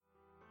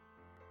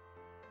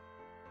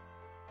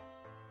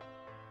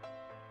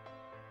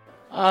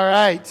All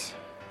right.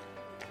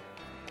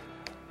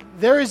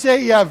 There is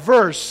a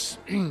verse.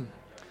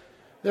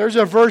 There's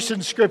a verse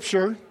in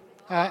Scripture.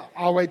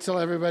 I'll wait till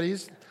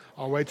everybody's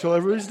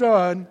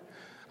done.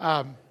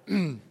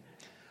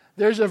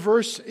 There's a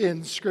verse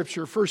in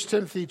Scripture, 1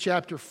 Timothy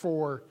chapter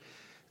 4,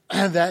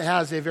 that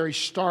has a very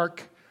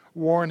stark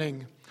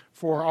warning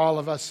for all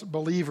of us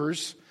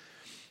believers.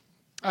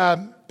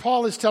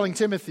 Paul is telling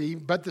Timothy,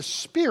 but the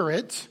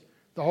Spirit,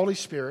 the Holy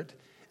Spirit,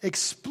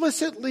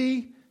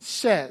 explicitly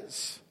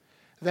says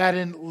that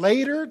in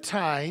later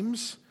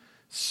times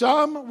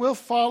some will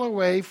fall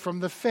away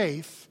from the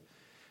faith,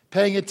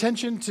 paying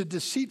attention to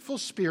deceitful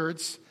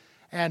spirits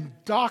and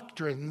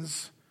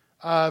doctrines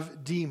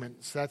of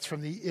demons. That's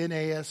from the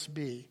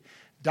NASB.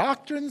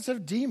 Doctrines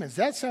of demons.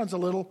 That sounds a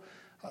little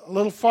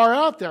far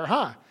out there,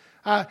 huh?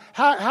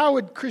 How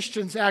would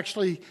Christians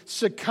actually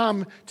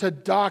succumb to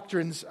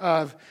doctrines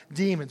of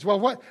demons? Well,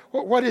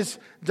 what is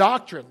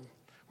doctrine?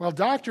 Well,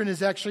 doctrine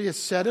is actually a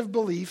set of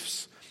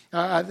beliefs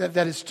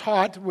that is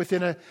taught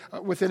within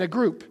a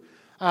group.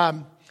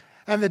 And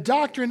the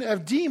doctrine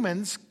of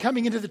demons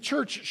coming into the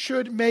church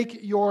should make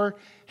your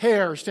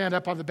hair stand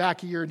up on the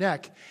back of your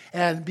neck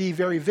and be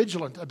very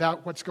vigilant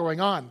about what's going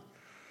on.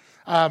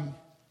 Thank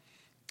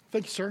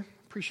you, sir.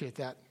 Appreciate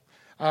that.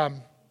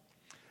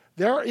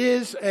 There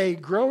is a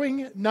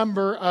growing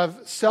number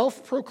of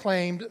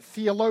self-proclaimed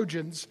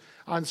theologians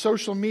on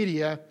social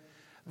media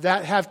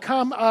that have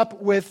come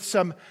up with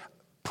some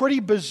pretty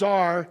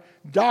bizarre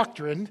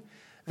doctrine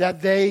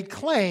that they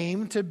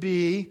claim to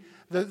be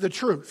the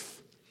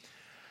truth.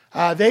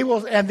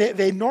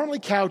 They normally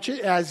couch it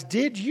as,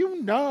 did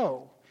you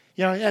know?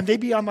 And they'd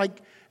be on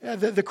like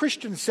the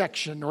Christian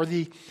section or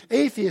the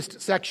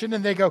atheist section,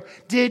 and they go,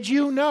 did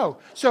you know?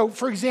 So,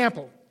 for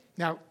example,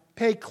 now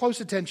pay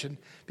close attention,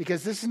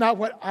 because this is not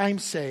what I'm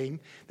saying.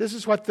 This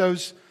is what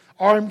those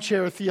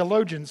armchair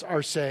theologians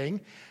are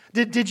saying.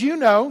 Did you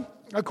know,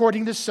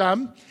 according to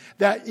some,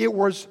 that it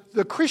was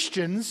the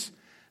Christians,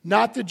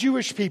 not the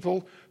Jewish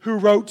people, who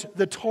wrote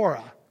the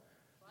Torah?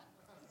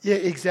 Yeah,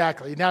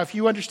 exactly. Now, if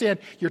you understand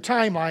your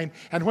timeline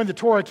and when the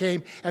Torah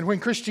came and when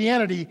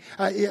Christianity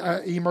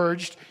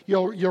emerged,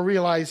 you'll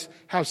realize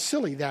how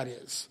silly that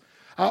is.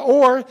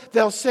 Or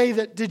they'll say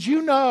that, did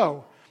you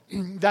know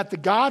that the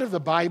God of the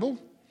Bible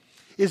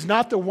is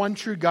not the one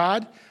true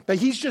God, but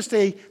he's just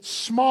a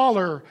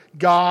smaller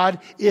God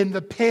in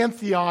the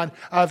pantheon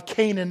of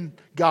Canaan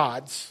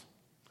gods?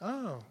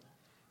 Oh,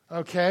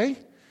 okay.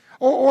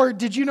 Or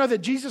did you know that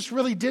Jesus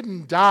really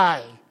didn't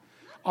die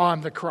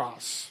on the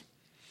cross?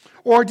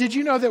 Or did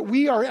you know that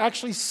we are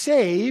actually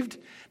saved,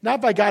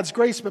 not by God's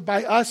grace, but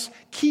by us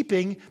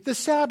keeping the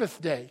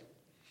Sabbath day?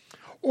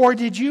 Or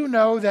did you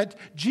know that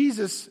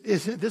Jesus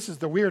is, this is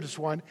the weirdest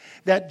one,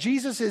 that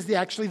Jesus is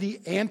actually the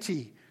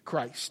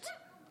Antichrist?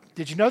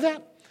 Did you know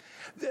that?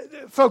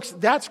 Folks,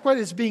 that's what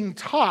is being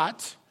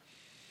taught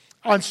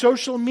on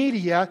social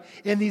media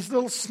in these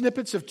little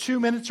snippets of 2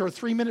 minutes or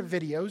 3 minute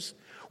videos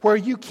where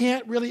you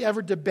can't really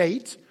ever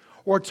debate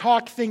or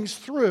talk things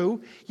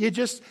through. You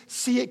just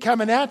see it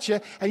coming at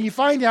you, and you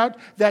find out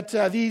that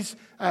these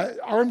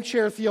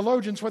armchair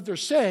theologians, what they're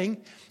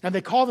saying, and they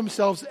call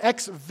themselves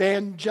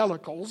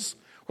ex-evangelicals,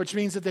 which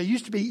means that they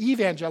used to be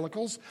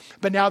evangelicals,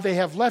 but now they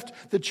have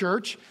left the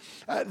church.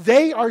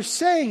 They are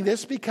saying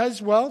this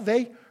because, well,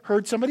 they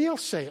heard somebody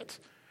else say it,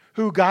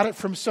 who got it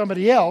from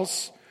somebody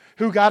else,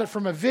 who got it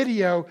from a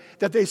video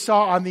that they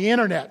saw on the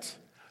internet.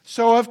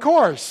 So, of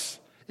course,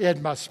 it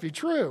must be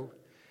true.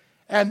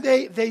 And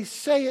they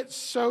say it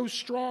so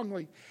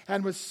strongly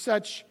and with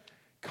such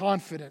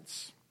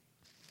confidence.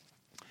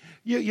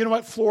 You know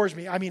what floors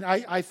me? I mean,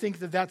 I think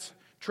that that's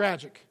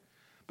tragic.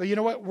 But you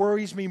know what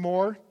worries me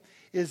more?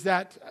 Is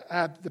that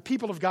the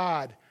people of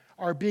God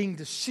are being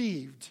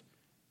deceived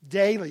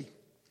daily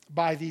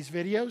by these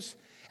videos.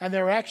 And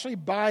they're actually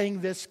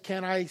buying this,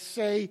 can I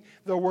say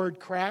the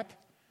word crap?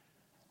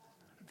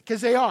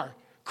 Because they are.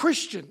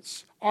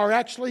 Christians are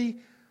actually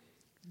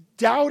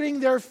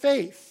doubting their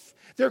faith.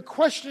 They're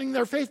questioning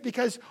their faith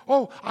because,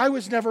 I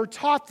was never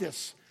taught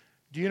this.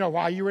 Do you know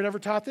why you were never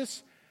taught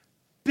this?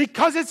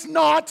 Because it's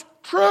not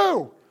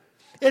true.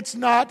 It's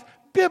not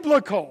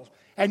biblical.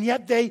 And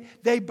yet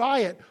they buy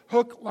it,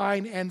 hook,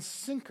 line, and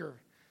sinker.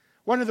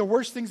 One of the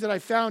worst things that I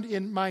found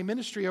in my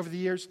ministry over the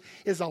years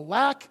is a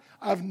lack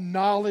of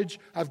knowledge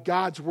of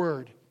God's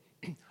Word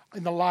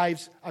in the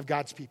lives of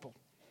God's people.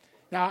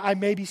 Now, I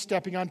may be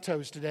stepping on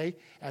toes today,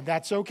 and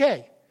that's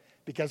okay,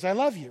 because I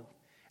love you.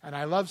 And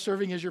I love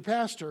serving as your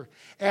pastor.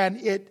 And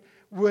it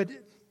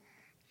would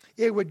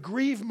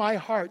grieve my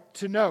heart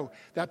to know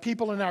that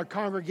people in our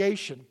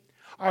congregation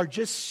are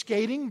just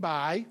skating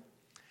by,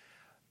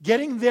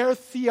 getting their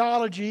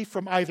theology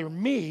from either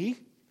me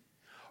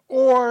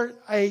or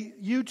a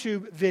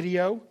YouTube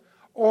video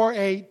or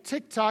a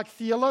TikTok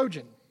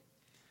theologian,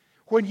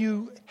 when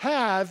you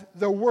have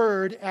the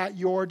Word at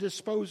your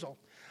disposal.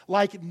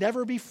 like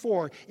never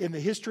before in the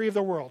history of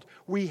the world,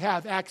 we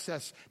have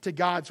access to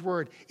God's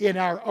Word in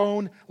our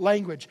own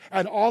language.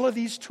 And all of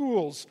these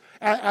tools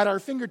at our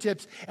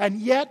fingertips.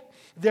 And yet,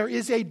 there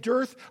is a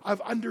dearth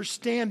of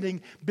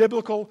understanding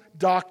biblical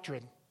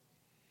doctrine.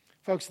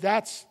 Folks,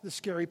 that's the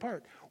scary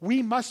part.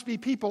 We must be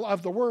people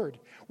of the Word.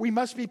 We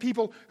must be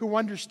people who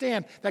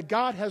understand that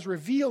God has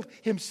revealed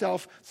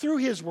Himself through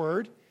His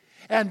Word.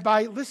 And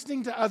by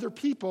listening to other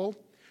people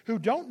who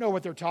don't know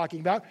what they're talking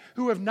about,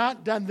 who have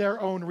not done their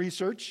own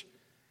research,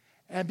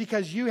 and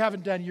because you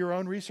haven't done your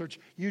own research,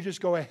 you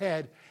just go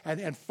ahead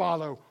and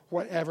follow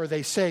whatever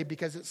they say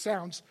because it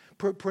sounds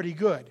pretty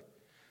good.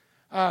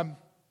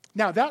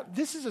 Now,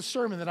 this is a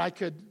sermon that I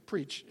could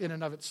preach in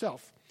and of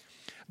itself.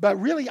 But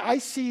really, I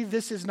see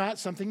this as not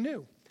something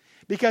new.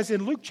 Because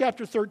in Luke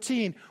chapter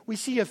 13, we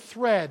see a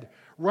thread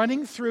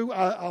running through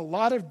a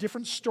lot of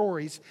different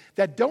stories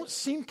that don't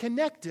seem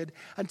connected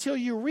until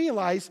you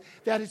realize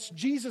that it's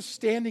Jesus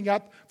standing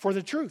up for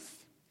the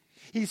truth.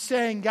 He's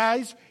saying,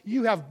 guys,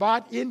 you have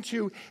bought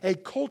into a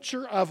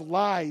culture of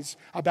lies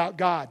about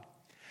God.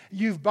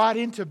 You've bought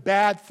into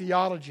bad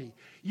theology.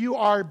 You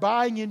are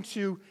buying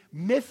into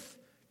myth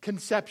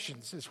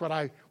conceptions, is what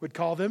I would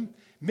call them.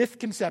 Myth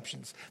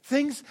conceptions.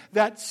 Things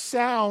that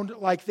sound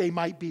like they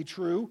might be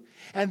true,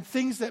 and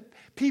things that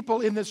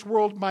people in this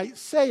world might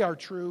say are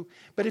true.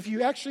 But if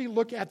you actually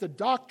look at the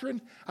doctrine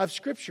of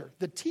Scripture,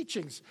 the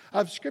teachings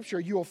of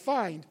Scripture, you will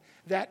find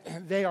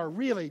that they are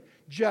really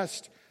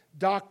just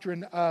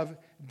doctrine of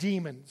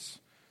demons.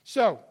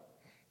 So,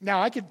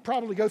 now I could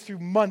probably go through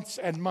months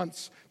and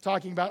months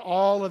talking about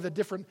all of the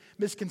different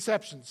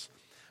misconceptions.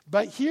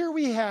 But here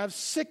we have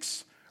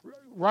 6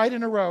 right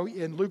in a row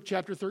in Luke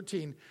chapter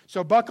 13.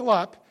 So buckle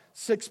up,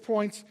 6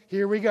 points,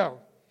 here we go.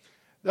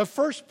 The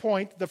first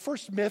point, the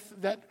first myth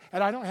that,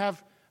 and I don't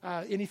have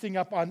anything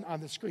up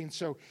on the screen,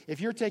 so if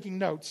you're taking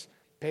notes,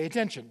 pay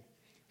attention.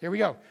 Here we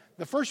go.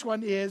 The first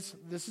one is,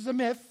 this is a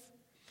myth,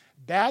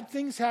 bad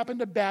things happen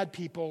to bad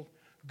people,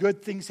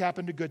 good things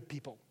happen to good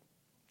people.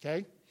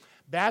 Okay?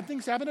 Bad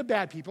things happen to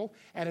bad people,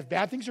 and if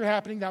bad things are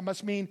happening, that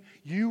must mean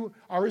you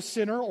are a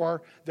sinner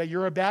or that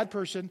you're a bad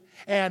person.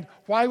 And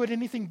why would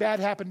anything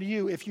bad happen to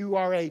you if you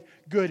are a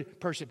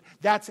good person?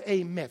 That's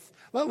a myth.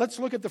 Let's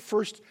look at the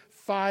first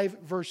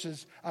 5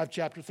 verses of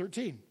chapter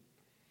 13.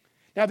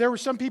 Now, there were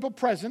some people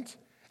present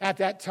at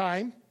that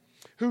time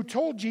who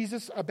told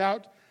Jesus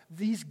about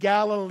these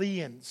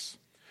Galileans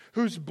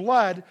whose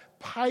blood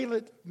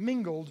Pilate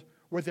mingled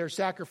with their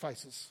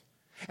sacrifices.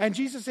 And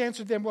Jesus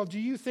answered them, well, do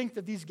you think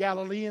that these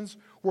Galileans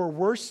were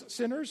worse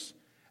sinners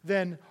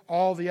than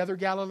all the other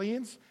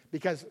Galileans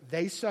because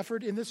they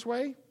suffered in this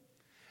way?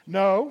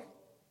 No,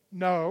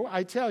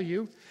 I tell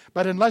you,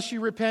 but unless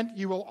you repent,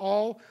 you will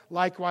all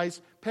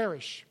likewise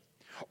perish.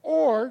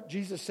 Or,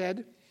 Jesus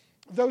said,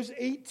 those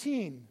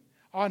 18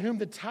 on whom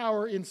the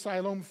tower in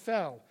Siloam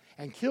fell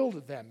and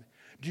killed them,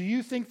 do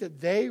you think that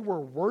they were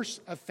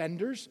worse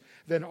offenders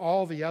than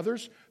all the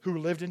others who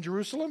lived in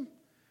Jerusalem?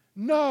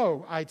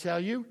 No, I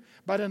tell you,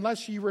 but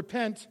unless you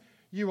repent,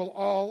 you will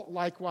all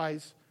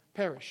likewise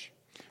perish.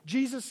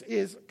 Jesus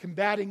is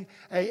combating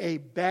a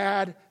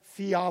bad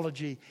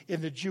theology in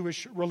the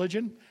Jewish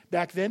religion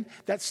back then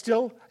that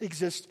still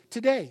exists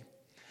today.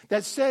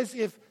 That says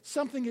if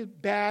something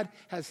bad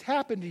has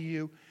happened to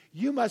you,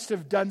 you must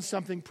have done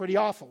something pretty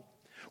awful.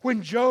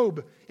 When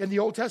Job in the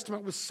Old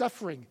Testament was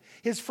suffering,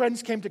 his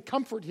friends came to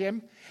comfort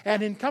him,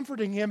 and in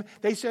comforting him,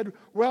 they said,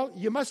 well,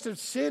 you must have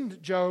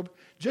sinned, Job.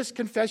 Just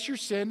confess your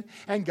sin,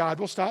 and God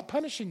will stop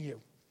punishing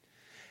you.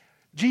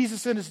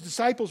 Jesus and his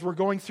disciples were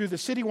going through the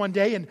city one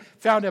day and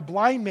found a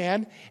blind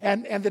man,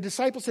 and the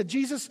disciples said,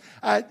 Jesus,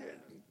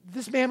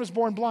 this man was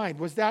born blind.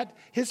 Was that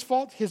his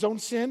fault, his own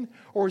sin,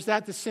 or was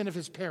that the sin of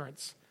his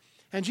parents?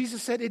 And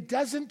Jesus said, it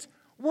doesn't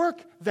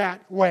work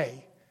that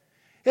way.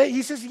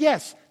 He says,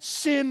 yes,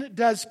 sin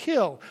does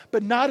kill,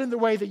 but not in the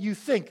way that you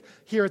think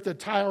here at the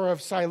Tower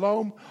of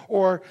Siloam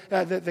or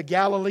the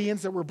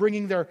Galileans that were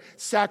bringing their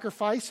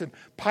sacrifice and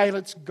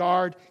Pilate's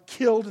guard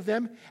killed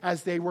them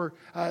as they were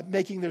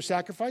making their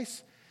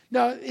sacrifice.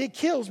 No, it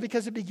kills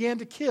because it began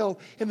to kill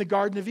in the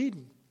Garden of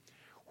Eden,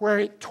 where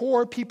it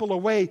tore people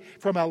away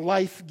from a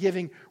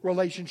life-giving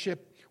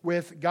relationship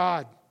with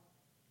God.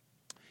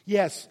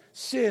 Yes,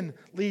 sin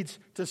leads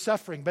to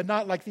suffering, but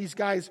not like these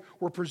guys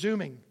were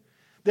presuming.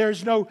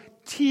 There's no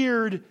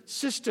tiered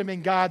system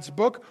in God's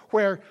book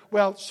where,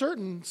 well,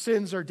 certain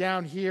sins are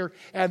down here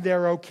and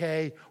they're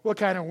okay. We'll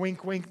kind of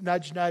wink, wink,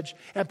 nudge, nudge,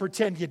 and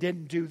pretend you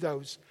didn't do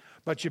those.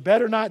 But you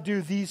better not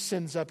do these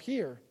sins up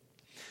here.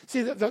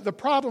 See, the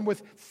problem with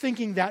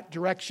thinking that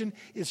direction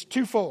is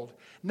twofold.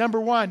 Number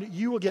one,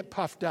 you will get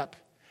puffed up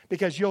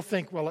because you'll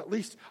think, well, at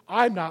least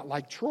I'm not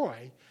like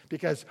Troy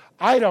because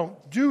I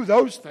don't do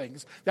those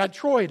things that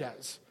Troy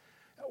does.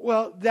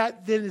 Well,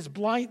 that then is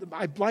blind.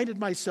 I blinded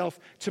myself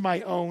to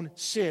my own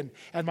sin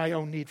and my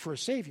own need for a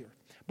Savior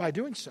by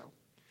doing so.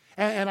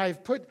 And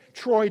I've put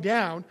Troy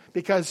down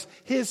because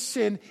his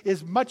sin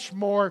is much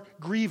more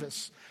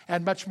grievous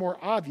and much more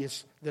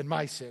obvious than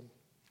my sin.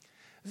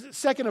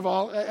 Second of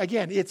all,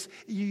 again,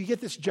 you get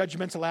this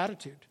judgmental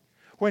attitude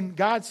when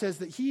God says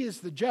that he is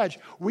the judge,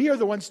 we are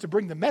the ones to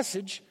bring the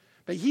message,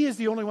 but he is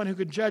the only one who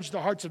can judge the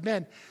hearts of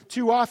men.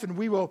 Too often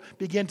we will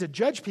begin to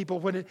judge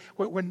people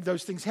when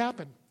those things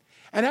happen.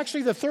 And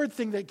actually the third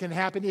thing that can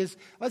happen is,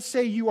 let's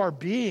say you are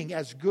being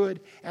as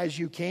good as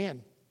you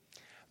can,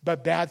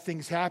 but bad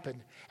things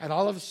happen. And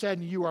all of a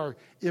sudden you are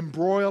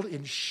embroiled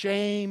in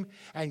shame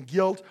and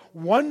guilt,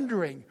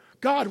 wondering,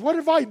 God, what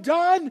have I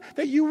done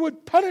that you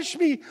would punish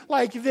me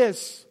like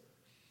this?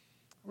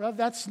 Well,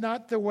 that's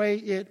not the way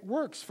it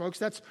works, folks.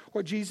 That's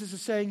what Jesus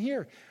is saying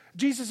here.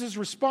 Jesus'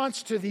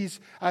 response to these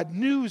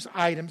news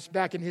items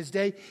back in his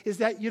day is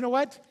that, you know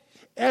what?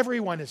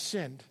 Everyone has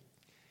sinned.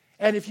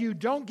 And if you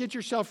don't get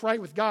yourself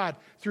right with God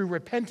through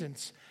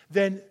repentance,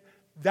 then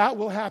that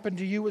will happen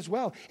to you as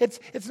well.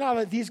 It's not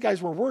that these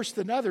guys were worse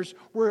than others.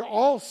 We're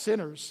all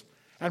sinners,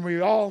 and we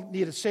all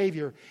need a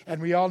Savior,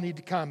 and we all need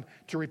to come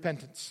to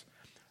repentance.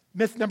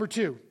 Myth number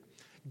 2,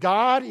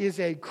 God is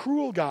a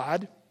cruel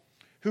God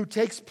who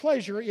takes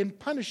pleasure in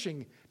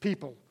punishing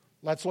people.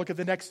 Let's look at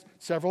the next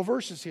several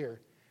verses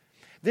here.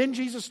 Then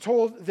Jesus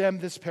told them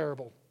this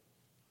parable.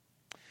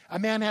 A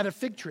man had a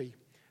fig tree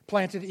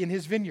planted in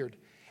his vineyard,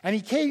 and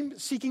he came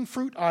seeking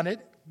fruit on it,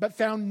 but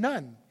found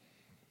none.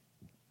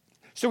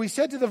 So he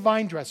said to the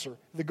vine dresser,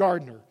 the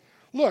gardener,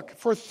 look,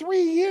 for 3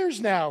 years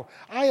now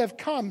I have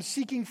come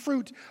seeking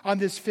fruit on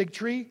this fig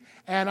tree,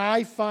 and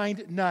I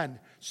find none.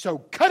 So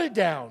cut it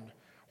down.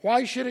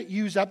 Why should it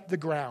use up the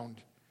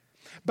ground?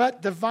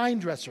 But the vine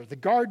dresser, the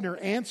gardener,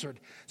 answered,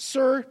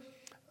 Sir,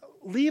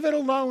 leave it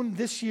alone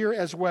this year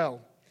as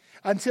well,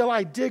 until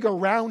I dig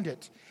around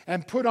it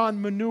and put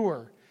on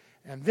manure.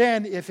 And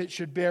then if it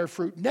should bear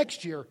fruit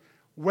next year,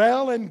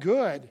 well and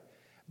good.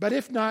 But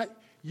if not,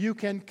 you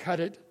can cut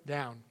it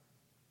down.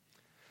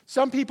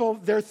 Some people,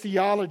 their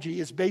theology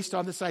is based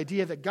on this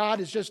idea that God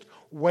is just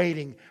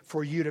waiting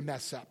for you to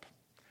mess up.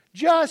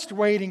 Just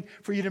waiting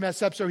for you to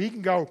mess up so he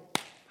can go,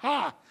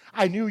 ha,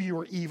 I knew you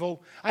were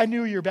evil. I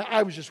knew you were bad.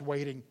 I was just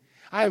waiting.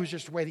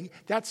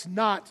 That's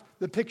not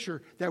the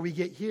picture that we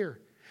get here.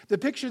 The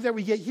picture that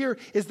we get here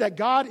is that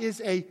God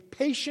is a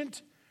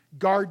patient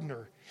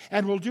gardener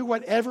and will do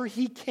whatever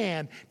he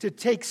can to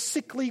take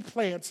sickly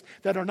plants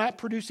that are not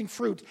producing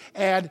fruit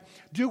and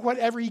do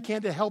whatever he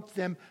can to help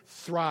them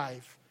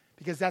thrive.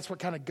 Because that's what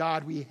kind of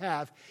God we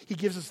have. He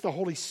gives us the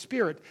Holy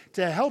Spirit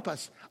to help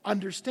us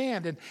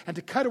understand and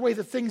to cut away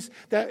the things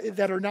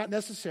that are not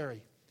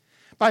necessary.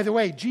 By the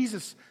way,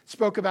 Jesus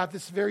spoke about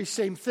this very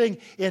same thing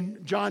in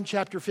John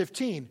chapter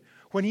 15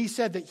 when he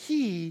said that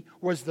he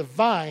was the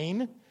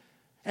vine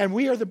and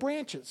we are the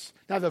branches.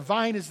 Now the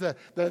vine is the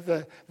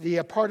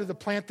part of the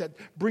plant that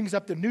brings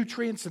up the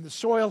nutrients in the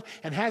soil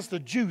and has the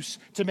juice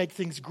to make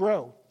things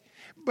grow.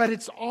 But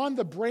it's on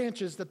the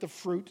branches that the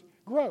fruit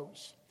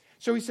grows.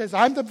 So he says,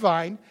 I'm the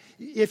vine.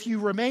 If you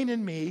remain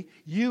in me,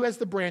 you as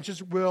the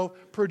branches will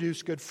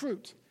produce good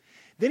fruit.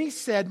 Then he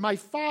said, my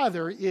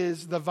Father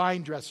is the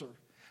vine dresser,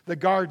 the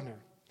gardener,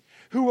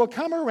 who will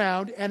come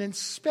around and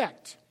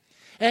inspect.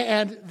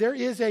 And there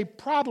is a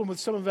problem with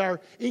some of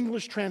our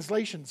English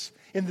translations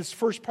in this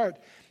first part,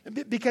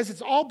 because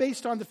it's all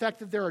based on the fact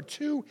that there are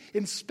 2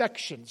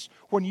 inspections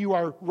when you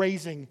are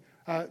raising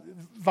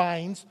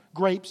vines,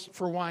 grapes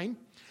for wine.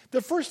 The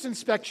first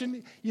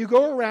inspection, you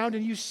go around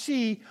and you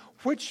see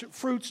which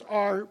fruits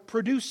are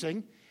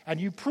producing, and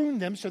you prune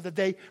them so that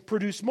they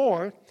produce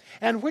more,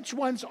 and which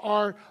ones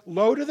are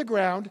low to the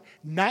ground,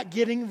 not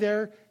getting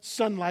their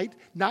sunlight,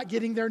 not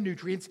getting their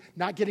nutrients,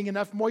 not getting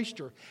enough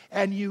moisture,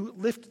 and you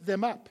lift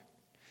them up.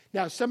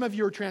 Now, some of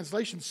your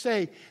translations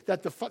say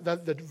that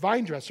the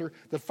vine dresser,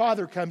 the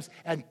Father, comes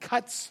and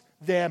cuts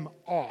them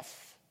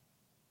off.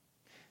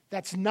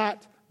 That's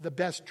not the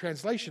best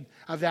translation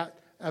of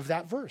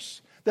that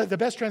verse. The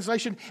best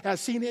translation, as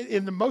seen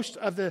in the most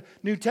of the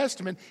New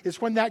Testament, is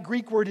when that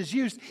Greek word is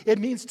used, it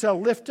means to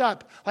lift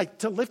up, like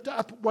to lift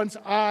up one's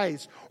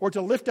eyes, or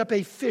to lift up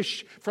a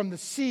fish from the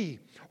sea,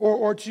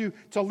 or to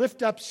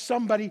lift up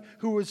somebody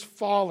who has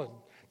fallen.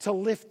 To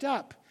lift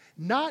up,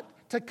 not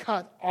to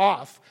cut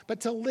off,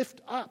 but to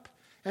lift up.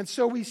 And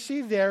so we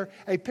see there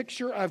a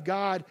picture of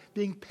God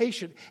being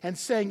patient and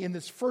saying in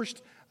this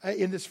first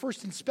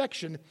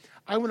inspection,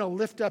 I want to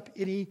lift up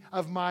any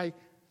of my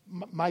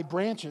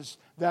branches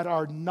that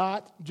are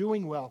not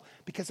doing well,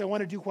 because I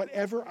want to do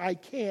whatever I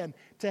can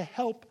to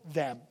help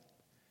them.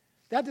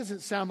 That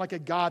doesn't sound like a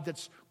God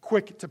that's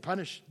quick to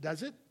punish,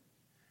 does it?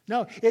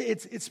 No,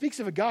 it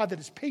speaks of a God that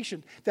is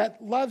patient,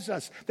 that loves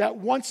us, that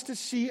wants to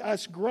see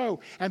us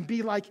grow and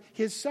be like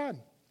his Son.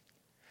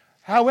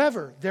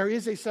 However, there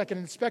is a second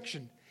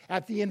inspection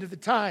at the end of the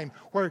time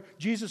where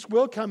Jesus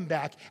will come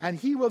back and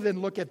he will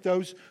then look at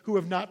those who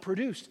have not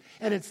produced.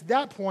 And it's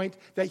that point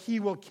that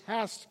he will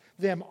cast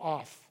them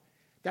off.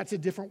 That's a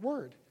different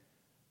word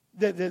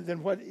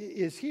than what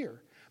is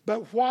here.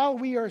 But while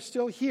we are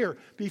still here,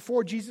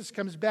 before Jesus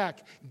comes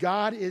back,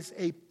 God is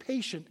a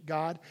patient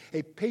God,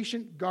 a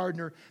patient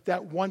gardener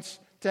that wants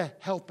to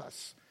help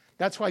us.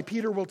 That's why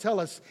Peter will tell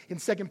us in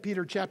 2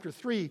 Peter chapter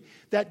 3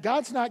 that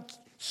God's not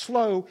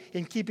slow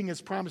in keeping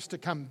his promise to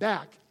come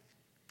back,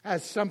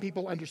 as some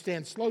people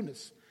understand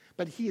slowness,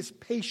 but he is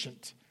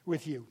patient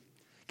with you.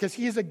 Because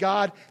he is a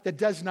God that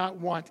does not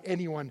want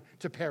anyone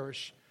to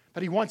perish,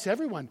 but he wants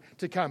everyone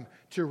to come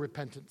to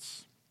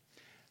repentance.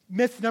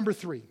 Myth number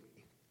 3.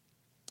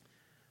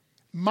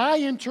 My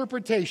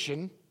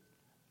interpretation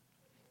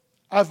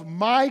of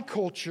my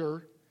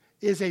culture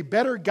is a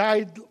better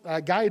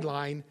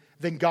guideline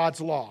than God's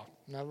law.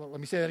 Now, let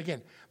me say that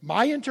again.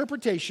 My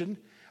interpretation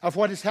of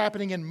what is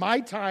happening in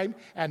my time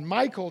and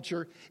my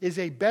culture is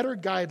a better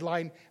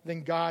guideline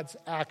than God's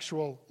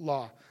actual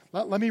law.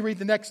 Let me read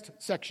the next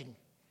section.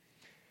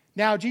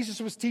 Now, Jesus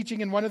was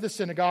teaching in one of the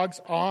synagogues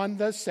on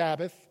the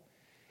Sabbath,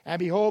 and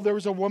behold, there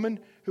was a woman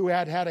who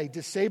had had a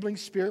disabling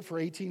spirit for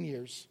 18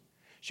 years.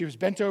 She was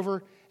bent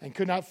over and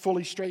could not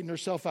fully straighten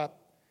herself up.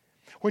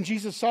 When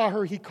Jesus saw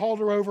her, he called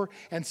her over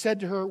and said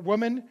to her,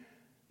 "Woman,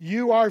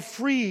 you are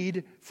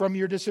freed from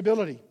your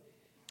disability."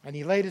 And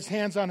he laid his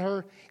hands on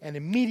her, and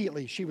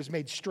immediately she was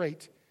made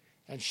straight,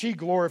 and she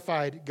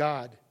glorified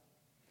God.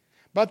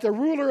 But the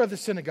ruler of the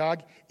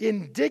synagogue,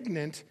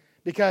 indignant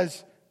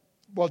because,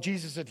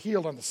 Jesus had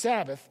healed on the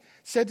Sabbath,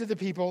 said to the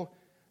people,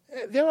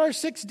 "There are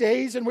 6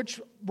 days in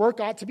which work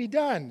ought to be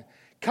done.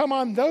 Come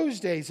on those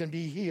days and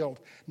be healed,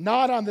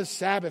 not on the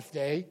Sabbath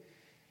day."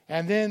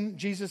 And then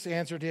Jesus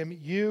answered him,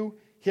 "You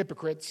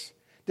hypocrites,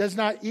 does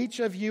not each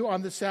of you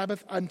on the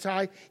Sabbath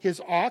untie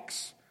his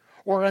ox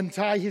or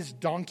untie his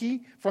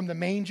donkey from the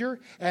manger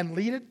and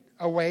lead it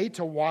away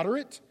to water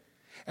it?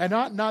 And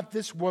ought not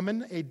this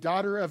woman, a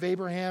daughter of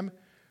Abraham,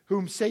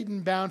 whom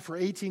Satan bound for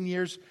 18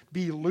 years,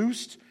 be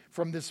loosed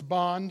from this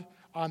bond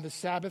on the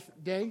Sabbath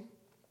day?"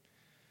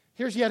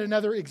 Here's yet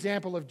another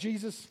example of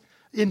Jesus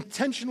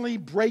intentionally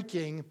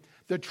breaking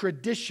the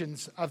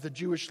traditions of the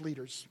Jewish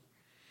leaders.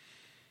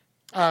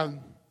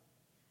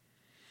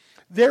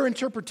 Their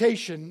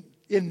interpretation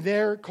in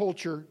their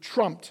culture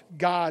trumped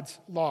God's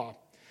law.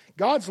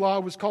 God's law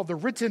was called the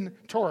written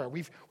Torah.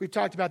 We've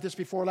talked about this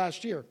before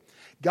last year.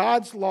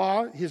 God's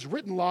law, his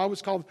written law,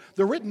 was called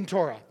the written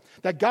Torah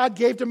that God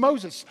gave to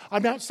Moses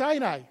on Mount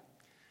Sinai.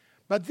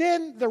 But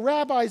then the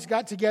rabbis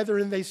got together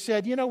and they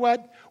said, "You know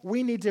what?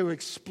 We need to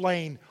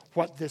explain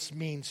what this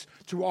means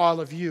to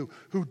all of you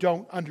who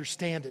don't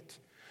understand it."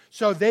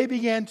 So they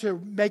began to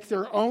make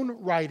their own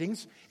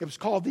writings. It was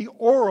called the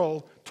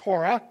oral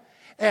Torah.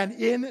 And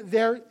in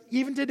their,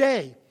 even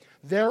today,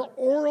 their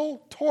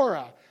oral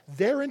Torah,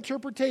 their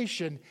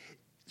interpretation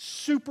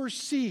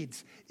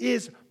supersedes,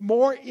 is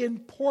more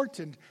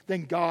important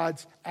than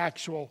God's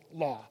actual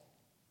law.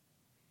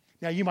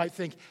 Now you might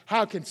think,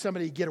 how can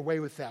somebody get away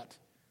with that?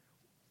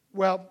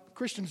 Well,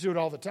 Christians do it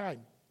all the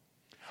time.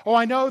 "Oh,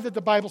 I know that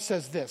the Bible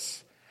says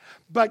this,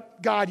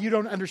 but God, you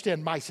don't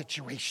understand my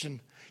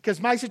situation. Because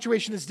my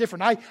situation is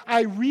different.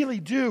 I really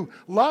do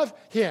love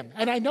him.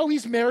 And I know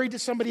he's married to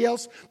somebody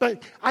else,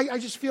 but I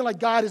just feel like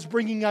God is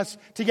bringing us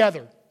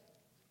together."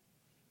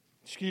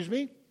 Excuse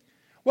me?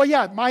 Well,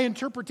 yeah, my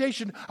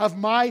interpretation of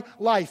my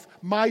life,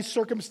 my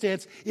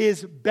circumstance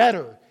is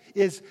better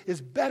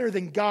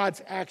than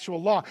God's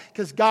actual law,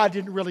 because God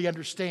didn't really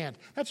understand.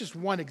 That's just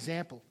one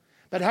example.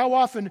 But how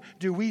often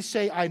do we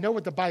say, "I know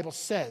what the Bible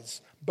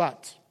says,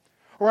 but,"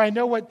 or "I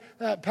know what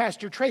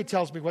Pastor Trey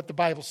tells me what the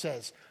Bible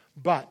says,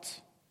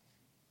 but."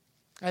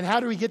 And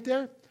how do we get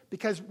there?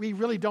 Because we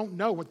really don't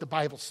know what the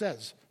Bible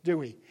says, do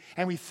we?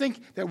 And we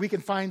think that we can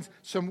find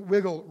some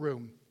wiggle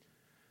room.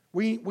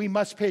 We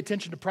must pay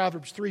attention to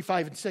Proverbs 3,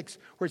 5, and 6,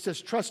 where it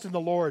says, "Trust in the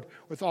Lord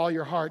with all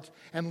your heart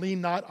and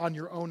lean not on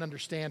your own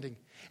understanding.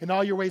 In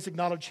all your ways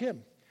acknowledge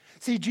him."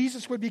 See,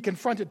 Jesus would be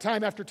confronted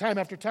time after time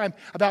after time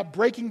about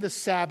breaking the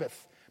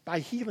Sabbath by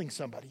healing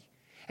somebody.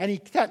 And he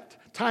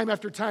kept time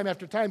after time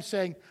after time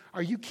saying,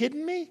 "Are you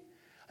kidding me?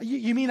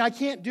 You mean I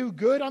can't do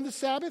good on the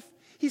Sabbath?"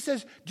 He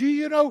says, "Do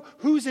you know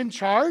who's in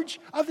charge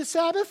of the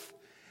Sabbath?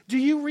 Do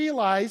you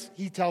realize,"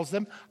 he tells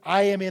them,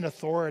 "I am in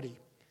authority."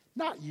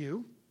 Not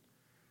you.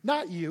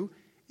 Not you.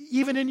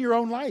 Even in your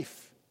own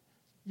life.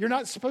 You're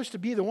not supposed to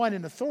be the one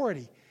in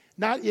authority.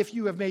 Not if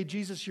you have made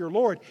Jesus your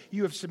Lord.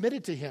 You have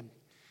submitted to him.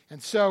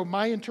 And so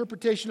my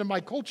interpretation of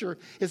my culture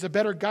is a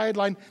better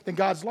guideline than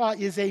God's law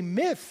is a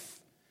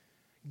myth.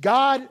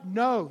 God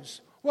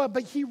knows. Well,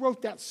 but he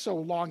wrote that so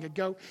long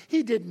ago.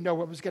 He didn't know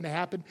what was going to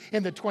happen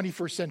in the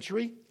 21st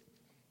century.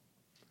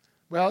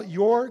 Well,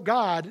 your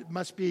God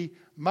must be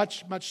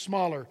much, much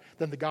smaller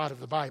than the God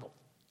of the Bible,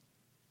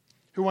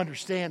 who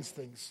understands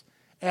things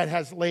and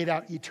has laid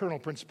out eternal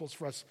principles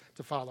for us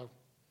to follow.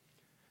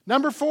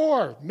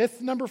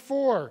 Myth number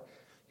 4.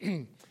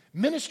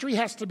 Ministry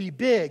has to be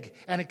big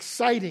and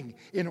exciting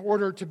in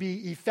order to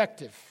be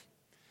effective.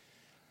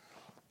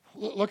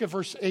 Look at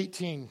verse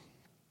 18.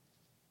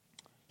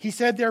 He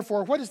said,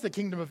 "Therefore, what is the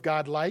kingdom of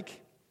God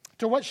like?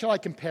 To what shall I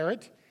compare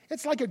it?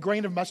 It's like a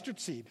grain of mustard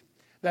seed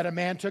that a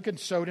man took and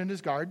sowed in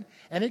his garden,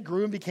 and it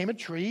grew and became a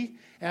tree,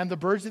 and the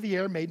birds of the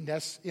air made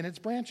nests in its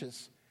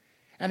branches."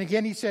 And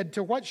again he said,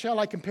 "To what shall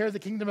I compare the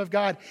kingdom of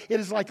God? It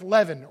is like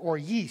leaven or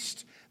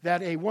yeast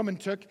that a woman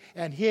took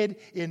and hid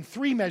in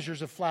 3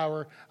 measures of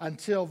flour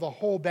until the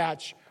whole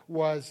batch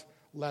was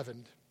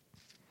leavened."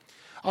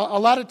 A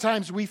lot of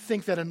times we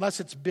think that unless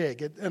it's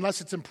big,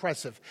 unless it's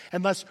impressive,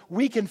 unless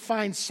we can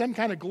find some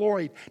kind of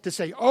glory to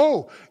say,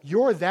 oh,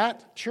 you're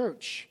that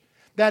church,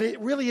 that it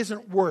really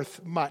isn't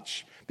worth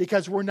much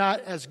because we're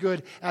not as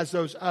good as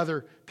those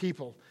other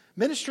people.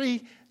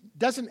 Ministry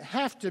doesn't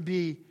have to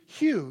be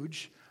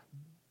huge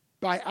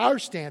by our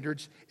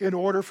standards in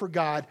order for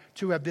God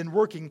to have been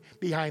working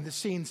behind the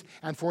scenes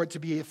and for it to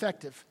be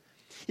effective.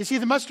 You see,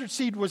 the mustard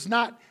seed was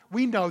not,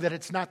 we know that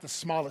it's not the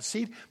smallest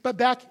seed, but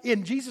back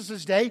in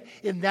Jesus' day,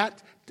 in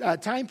that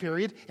time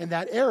period, in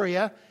that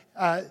area,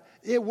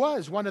 it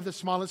was one of the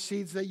smallest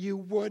seeds that you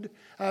would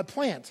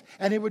plant.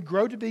 And it would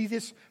grow to be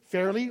this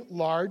fairly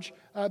large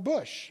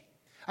bush.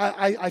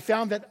 I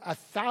found that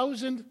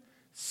 1,000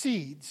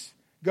 seeds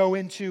go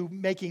into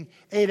making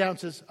 8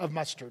 ounces of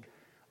mustard.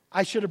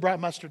 I should have brought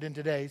mustard in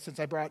today since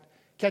I brought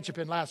ketchup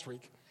in last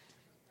week.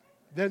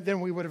 Then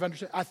we would have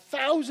understood.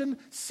 1,000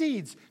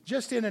 seeds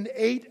just in an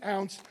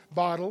 8-ounce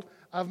bottle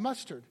of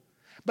mustard.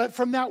 But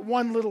from that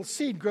one little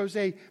seed grows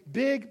a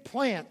big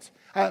plant,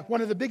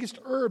 one of the biggest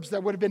herbs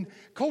that would have been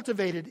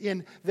cultivated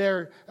in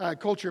their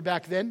culture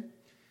back then.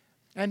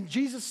 And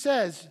Jesus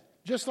says,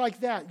 just like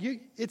that,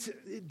 it's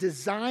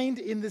designed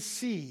in the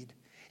seed.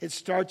 It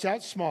starts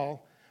out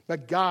small,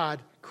 but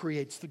God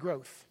creates the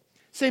growth.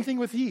 Same thing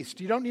with yeast.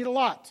 You don't need a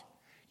lot.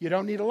 You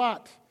don't need a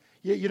lot.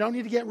 You don't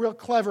need to get real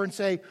clever and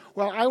say,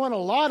 well, I want a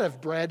lot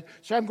of bread,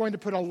 so I'm going to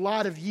put a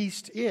lot of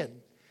yeast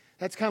in.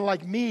 That's kind of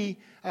like me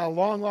a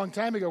long, long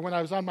time ago when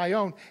I was on my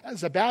own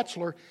as a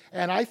bachelor,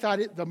 and I thought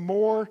the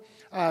more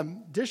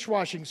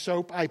dishwashing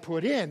soap I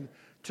put in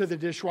to the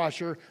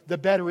dishwasher, the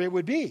better it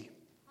would be.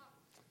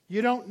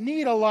 You don't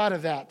need a lot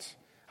of that.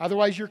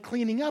 Otherwise, you're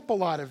cleaning up a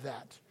lot of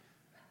that.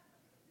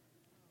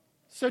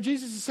 So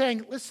Jesus is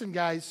saying, listen,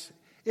 guys,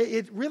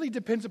 it really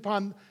depends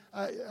upon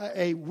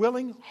a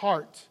willing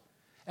heart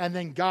and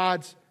then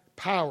God's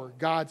power,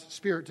 God's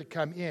Spirit to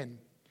come in.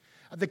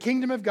 The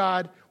kingdom of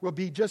God will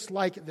be just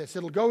like this.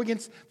 It'll go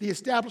against the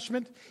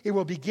establishment. It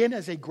will begin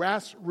as a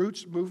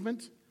grassroots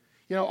movement.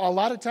 You know, a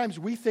lot of times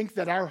we think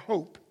that our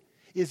hope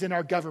is in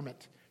our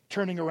government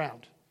turning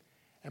around.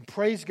 And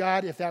praise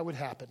God if that would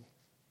happen.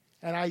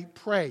 And I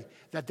pray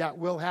that that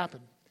will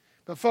happen.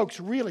 But folks,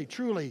 really,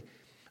 truly,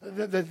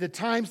 the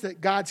times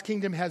that God's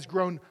kingdom has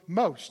grown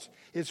most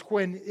is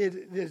when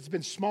it's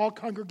been small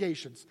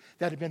congregations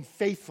that have been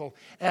faithful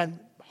and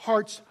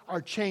hearts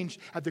are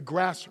changed at the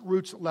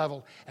grassroots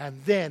level,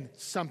 and then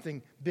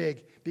something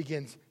big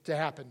begins to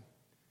happen.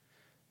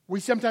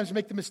 We sometimes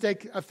make the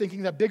mistake of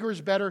thinking that bigger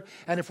is better,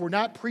 and if we're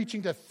not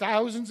preaching to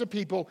thousands of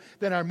people,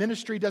 then our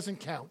ministry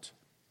doesn't count.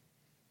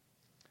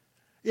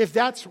 If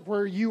that's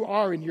where you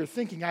are in your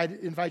thinking, I'd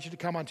invite you to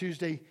come on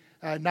Tuesday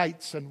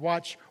nights and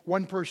watch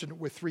one person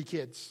with 3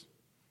 kids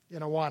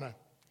in Awana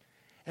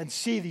and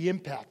see the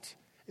impact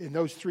in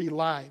those 3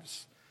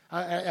 lives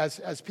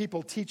as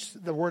people teach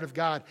the Word of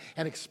God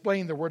and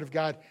explain the Word of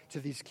God to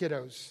these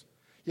kiddos.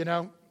 You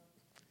know,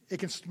 it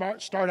can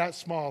start out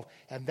small,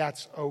 and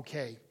that's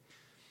okay.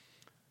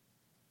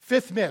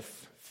 Fifth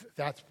myth.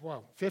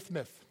 Fifth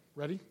myth.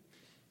 Ready?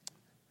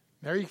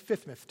 Merry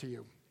fifth myth to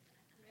you.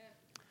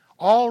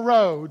 All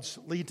roads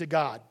lead to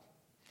God.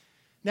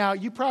 Now,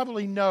 you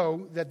probably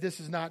know that this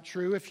is not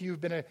true. If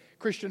you've been a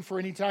Christian for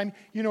any time,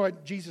 you know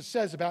what Jesus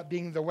says about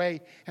being the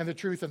way and the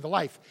truth and the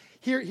life.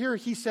 Here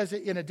he says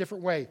it in a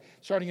different way,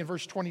 starting in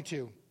verse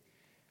 22.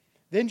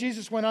 Then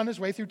Jesus went on his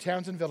way through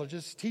towns and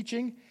villages,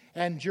 teaching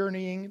and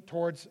journeying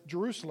towards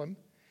Jerusalem.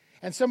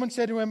 And someone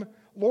said to him,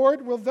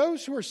 Lord, will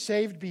those who are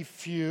saved be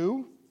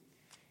few?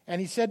 And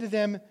he said to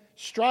them,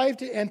 strive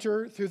to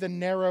enter through the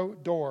narrow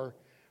door.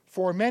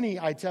 For many,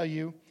 I tell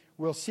you,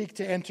 will seek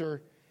to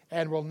enter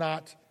and will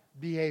not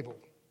be able.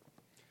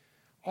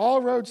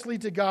 All roads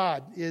lead to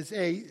God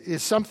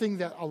is something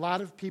that a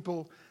lot of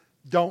people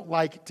don't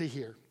like to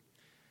hear.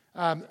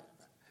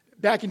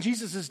 Back in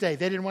Jesus' day,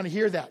 they didn't want to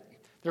hear that.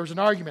 There was an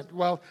argument.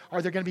 Well,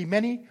 are there going to be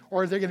many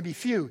or are there going to be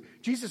few?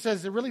 Jesus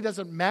says it really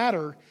doesn't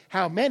matter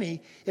how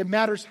many. It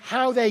matters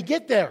how they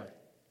get there.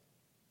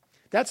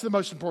 That's the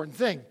most important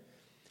thing.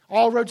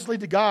 All roads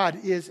lead to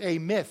God is a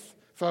myth,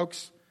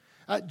 folks.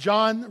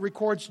 John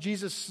records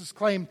Jesus'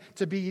 claim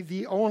to be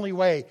the only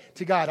way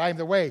to God. I am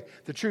the way,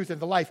 the truth, and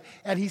the life.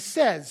 And he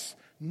says,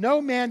 no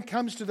man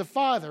comes to the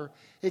Father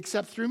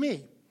except through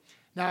me.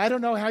 Now, I don't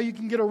know how you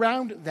can get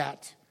around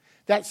that.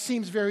 That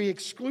seems very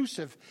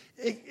exclusive,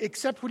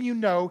 except when you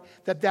know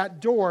that that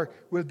door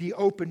will be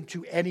open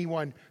to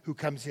anyone who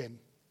comes in.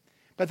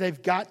 But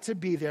they've got to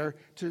be there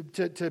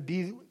to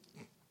be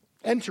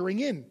entering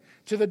in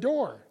to the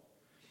door.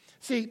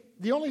 See,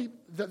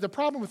 the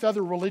problem with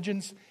other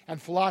religions and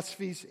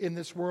philosophies in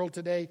this world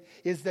today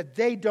is that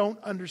they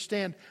don't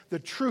understand the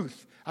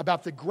truth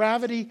about the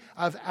gravity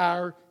of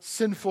our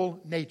sinful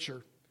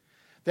nature.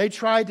 They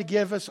try to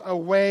give us a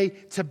way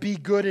to be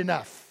good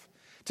enough,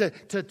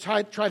 to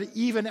try to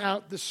even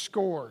out the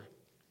score.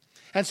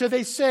 And so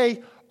they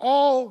say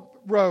all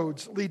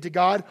roads lead to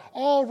God.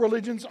 All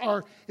religions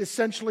are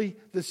essentially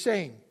the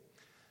same.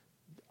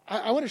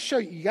 I want to show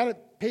you got to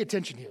pay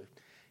attention here.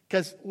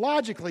 Because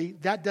logically,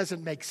 that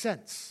doesn't make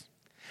sense.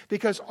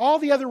 Because all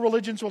the other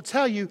religions will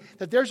tell you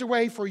that there's a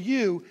way for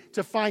you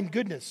to find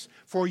goodness,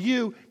 for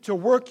you to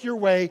work your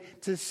way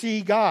to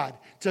see God,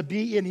 to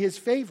be in His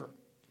favor.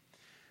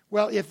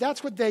 Well, if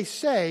that's what they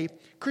say,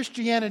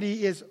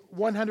 Christianity is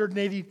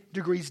 180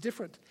 degrees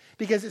different,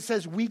 because it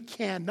says we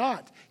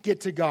cannot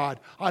get to God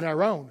on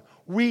our own.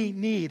 We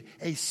need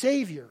a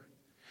Savior.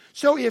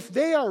 So if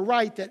they are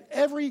right that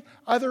every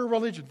other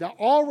religion, that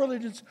all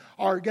religions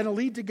are going to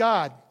lead to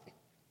God,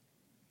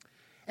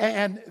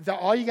 and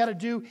all you got to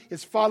do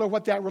is follow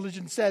what that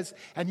religion says,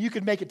 and you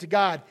can make it to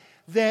God,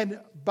 then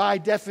by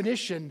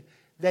definition,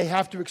 they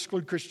have to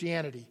exclude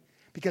Christianity.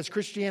 Because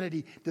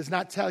Christianity does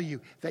not tell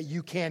you that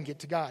you can get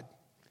to God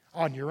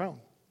on your own.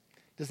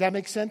 Does that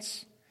make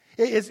sense?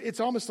 It's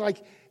almost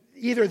like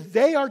either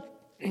they are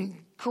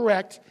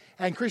correct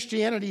and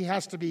Christianity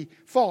has to be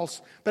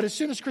false, but as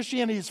soon as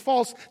Christianity is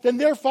false, then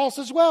they're false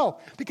as well,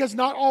 because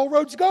not all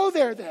roads go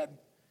there then.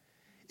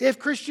 If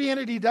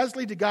Christianity does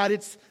lead to God,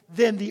 it's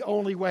then the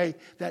only way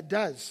that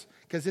does,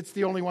 because it's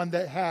the only one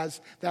that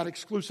has that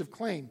exclusive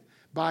claim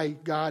by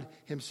God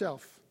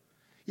Himself.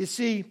 You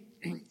see,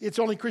 it's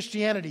only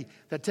Christianity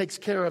that takes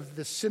care of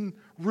the sin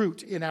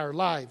root in our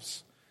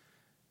lives.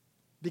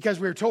 Because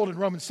we're told in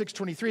Romans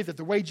 6:23 that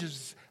the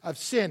wages of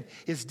sin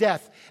is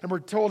death. And we're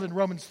told in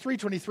Romans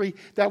 3:23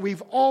 that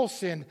we've all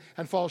sinned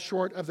and fall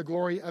short of the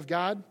glory of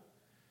God.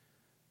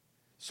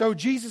 So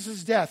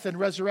Jesus' death and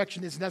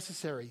resurrection is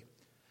necessary.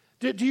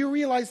 Do you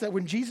realize that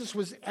when Jesus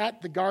was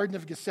at the Garden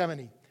of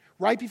Gethsemane,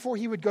 right before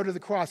He would go to the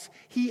cross,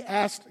 He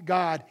asked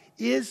God,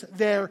 is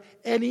there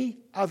any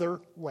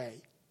other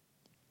way?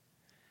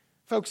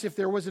 Folks, if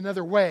there was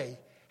another way,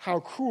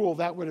 how cruel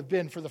that would have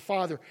been for the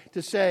Father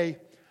to say,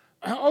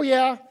 oh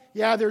yeah,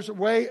 there's a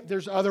way,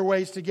 there's other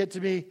ways to get to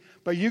me,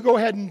 but you go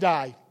ahead and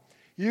die.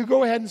 You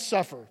go ahead and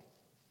suffer.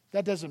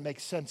 That doesn't make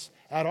sense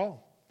at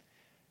all.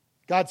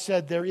 God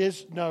said there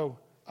is no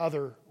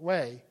other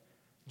way.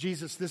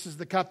 Jesus, this is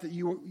the cup that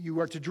you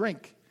are to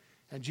drink.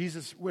 And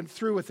Jesus went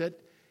through with it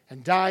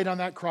and died on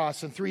that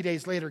cross. And 3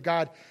 days later,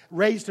 God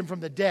raised Him from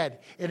the dead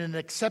in an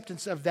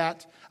acceptance of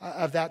that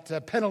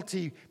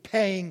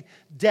penalty-paying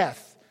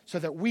death so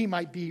that we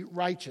might be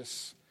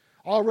righteous.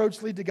 All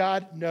roads lead to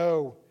God?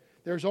 No.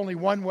 There's only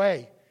one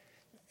way.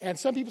 And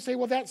some people say,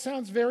 well, that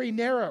sounds very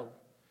narrow.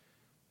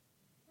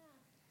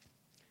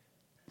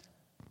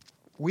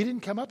 We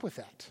didn't come up with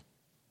that.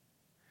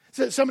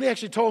 So somebody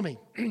actually told me,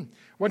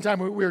 one time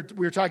we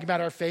were talking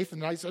about our faith,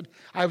 and I said,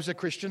 I was a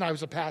Christian, I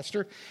was a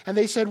pastor, and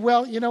they said,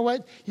 well, you know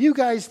what, you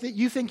guys,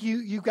 you think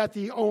you got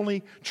the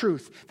only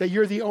truth, that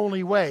you're the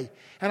only way.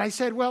 And I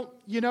said, well,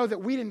 you know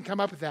that we didn't come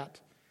up with that.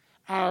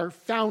 Our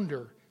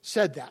founder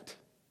said that.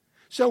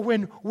 So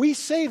when we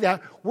say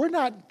that, we're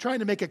not trying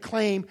to make a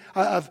claim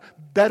of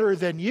better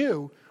than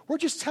you. We're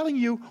just telling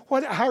you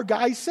what our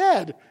guy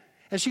said.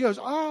 And she goes,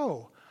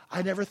 oh,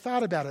 I never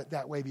thought about it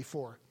that way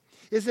before.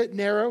 Is it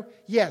narrow?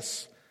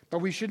 Yes, but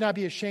we should not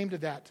be ashamed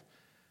of that.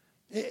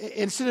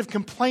 Instead of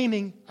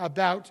complaining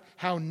about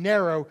how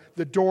narrow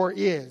the door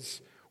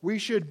is, we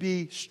should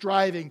be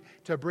striving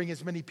to bring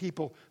as many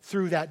people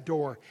through that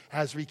door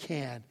as we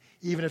can,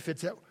 even if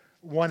it's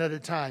one at a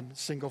time,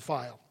 single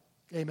file.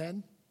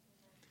 Amen?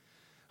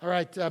 All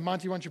right,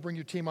 Monty, why don't you bring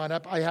your team on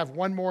up? I have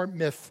one more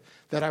myth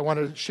that I want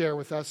to share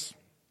with us.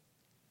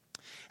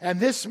 And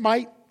this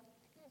might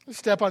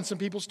step on some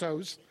people's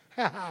toes.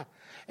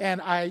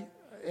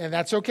 And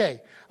that's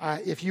okay.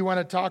 If you want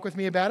to talk with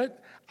me about it,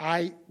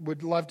 I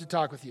would love to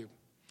talk with you.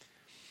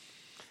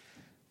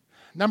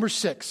 Number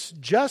 6,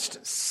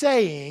 just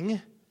saying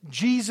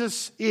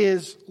Jesus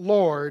is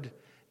Lord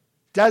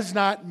does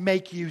not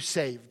make you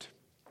saved.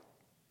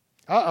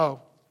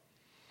 Uh-oh.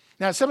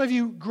 Now, some of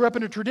you grew up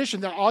in a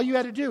tradition that all you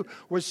had to do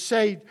was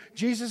say,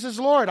 Jesus is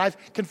Lord. I've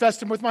confessed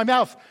Him with my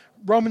mouth.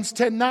 Romans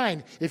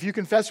 10:9, if you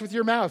confess with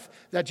your mouth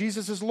that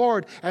Jesus is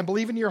Lord and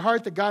believe in your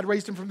heart that God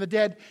raised Him from the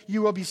dead,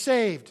 you will be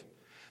saved.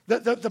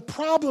 The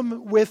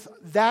problem with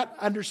that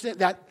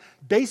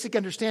basic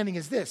understanding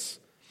is this.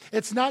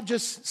 It's not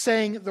just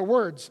saying the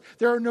words.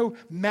 There are no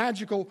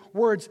magical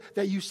words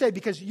that you say,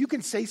 because you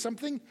can say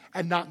something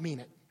and not mean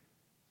it.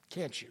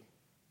 Can't you?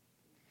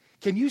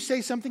 Can you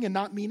say something and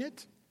not mean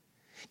it?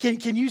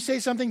 Can you say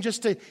something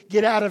just to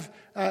get out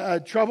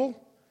of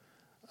trouble?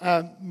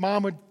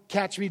 Mom would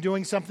catch me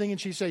doing something and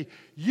she'd say,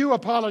 you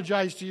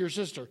apologize to your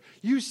sister.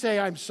 You say,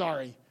 I'm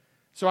sorry.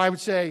 So I would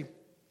say,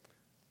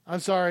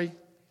 I'm sorry.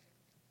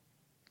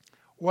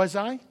 Was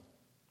I?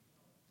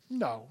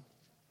 No.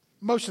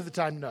 Most of the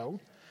time, no.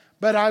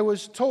 But I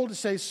was told to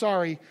say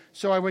sorry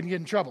so I wouldn't get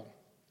in trouble.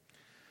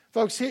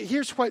 Folks,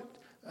 here's what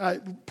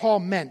Paul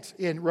meant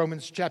in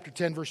Romans chapter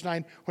 10, verse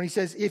 9, when he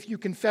says, if you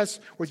confess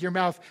with your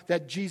mouth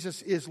that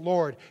Jesus is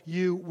Lord,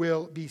 you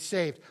will be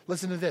saved.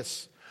 Listen to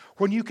this.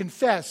 When you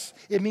confess,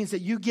 it means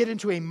that you get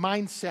into a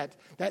mindset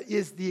that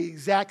is the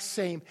exact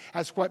same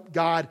as what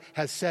God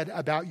has said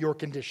about your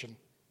condition.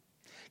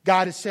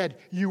 God has said,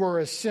 you are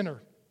a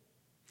sinner.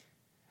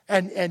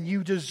 And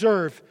you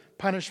deserve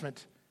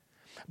punishment.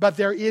 But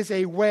there is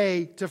a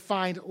way to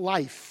find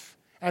life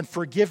and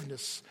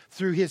forgiveness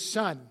through His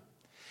Son.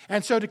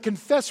 And so to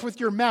confess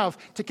with your mouth,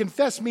 to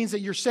confess means that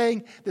you're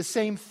saying the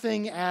same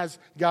thing as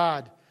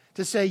God.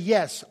 To say,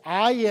 yes,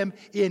 I am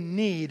in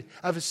need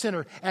of a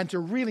sinner, and to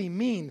really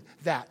mean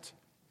that.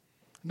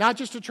 Not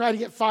just to try to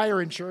get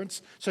fire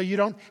insurance so you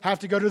don't have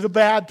to go to the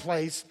bad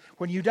place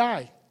when you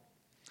die.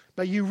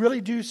 But you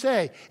really do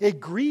say, it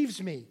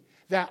grieves me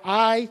that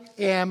I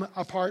am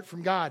apart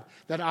from God,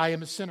 that I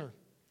am a sinner.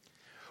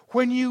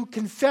 When you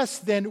confess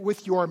then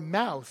with your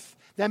mouth,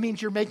 that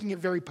means you're making it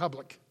very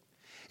public.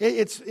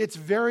 It's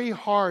very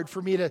hard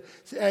for me to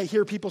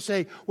hear people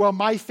say, well,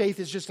 my faith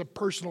is just a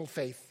personal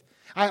faith.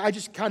 I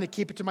just kind of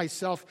keep it to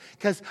myself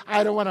because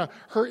I don't want to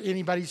hurt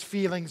anybody's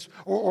feelings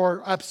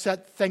or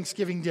upset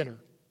Thanksgiving dinner.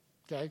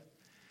 Okay?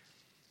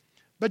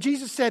 But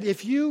Jesus said,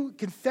 if you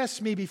confess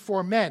me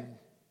before men,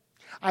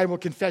 I will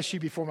confess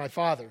you before my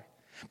Father.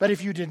 But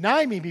if you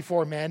deny me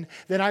before men,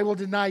 then I will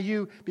deny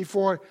you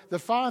before the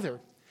Father.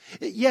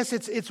 Yes,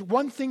 it's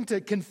one thing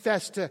to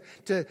confess,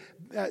 to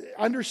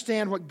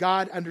understand what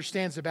God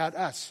understands about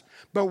us.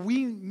 But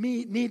we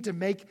need to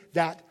make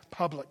that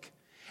public.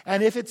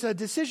 And if it's a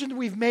decision that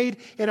we've made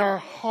in our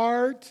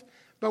heart,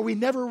 but we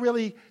never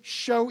really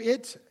show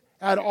it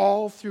at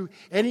all through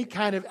any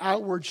kind of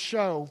outward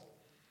show,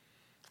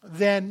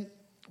 then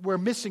we're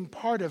missing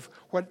part of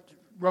what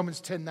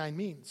Romans 10:9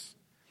 means.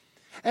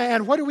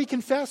 And what do we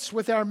confess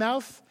with our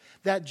mouth?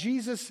 That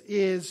Jesus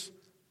is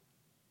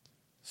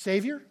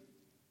Savior?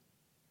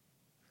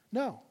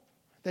 No.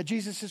 That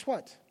Jesus is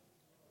what?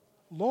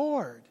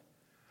 Lord.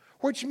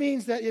 Which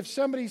means that if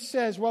somebody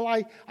says, well,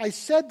 I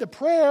said the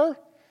prayer,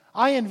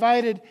 I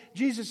invited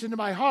Jesus into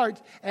my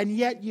heart, and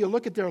yet you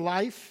look at their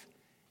life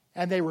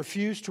and they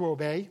refuse to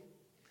obey.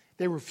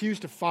 They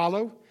refuse to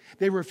follow.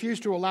 They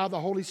refuse to allow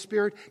the Holy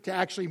Spirit to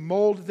actually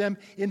mold them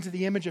into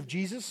the image of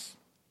Jesus.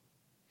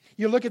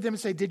 You look at them and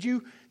say, did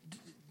you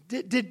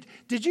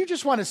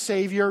just want a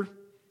Savior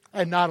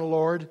and not a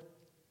Lord?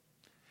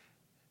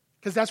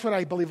 Because that's what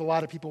I believe a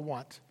lot of people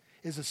want,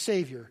 is a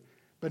Savior,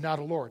 but not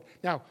a Lord.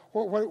 Now,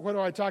 what do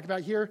I talk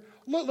about here?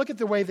 Look at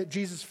the way that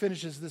Jesus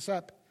finishes this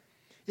up.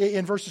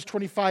 In verses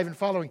 25 and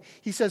following,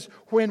 he says,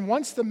 when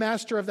once the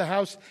master of the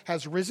house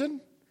has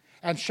risen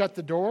and shut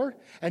the door,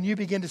 and you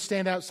begin to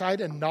stand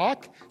outside and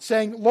knock,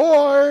 saying,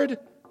 Lord,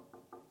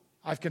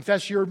 I've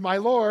confessed you're my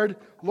Lord.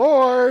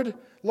 Lord,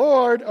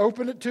 Lord,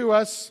 open it to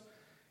us.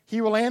 He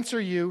will answer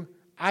you,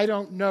 I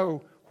don't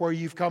know where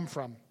you've come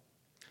from.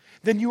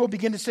 Then you will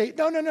begin to say,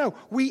 no,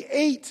 we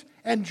ate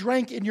and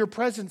drank in your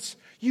presence.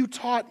 You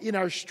taught in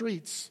our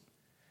streets.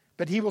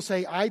 But he will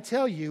say, I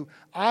tell you,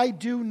 I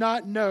do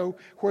not know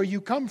where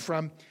you come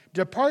from.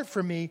 Depart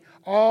from me,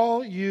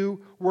 all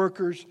you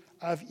workers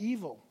of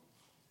evil.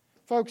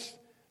 Folks,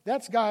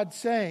 that's God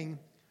saying,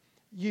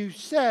 you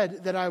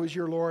said that I was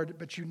your Lord,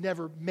 but you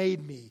never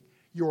made me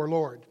your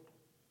Lord.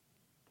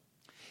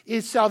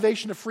 Is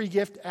salvation a free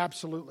gift?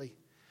 Absolutely.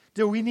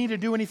 Do we need to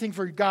do anything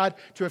for God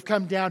to have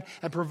come down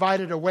and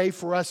provided a way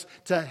for us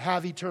to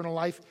have eternal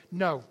life?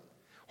 No.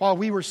 While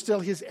we were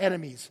still his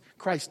enemies,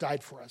 Christ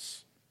died for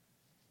us.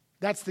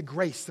 That's the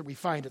grace that we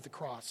find at the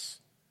cross.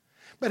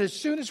 But as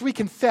soon as we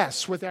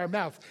confess with our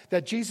mouth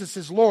that Jesus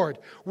is Lord,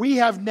 we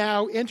have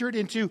now entered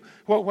into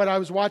what I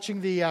was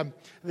watching the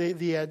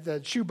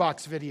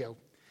shoebox video,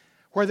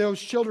 where those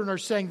children are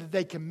saying that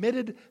they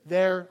committed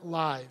their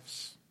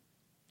lives.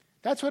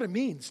 That's what it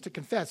means to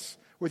confess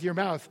with your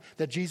mouth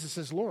that Jesus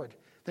is Lord,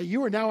 that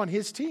you are now on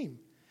his team,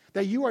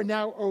 that you are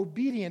now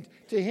obedient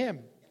to him.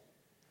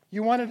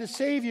 You wanted a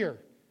Savior,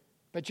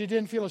 but you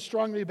didn't feel as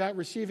strongly about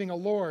receiving a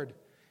Lord.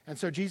 And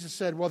so Jesus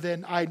said, well,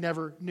 then I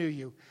never knew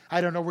you.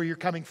 I don't know where you're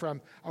coming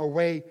from,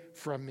 away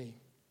from me.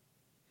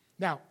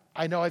 Now,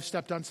 I know I've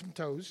stepped on some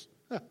toes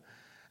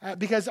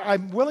because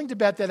I'm willing to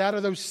bet that out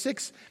of those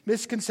 6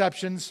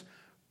 misconceptions,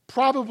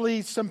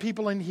 probably some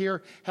people in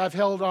here have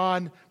held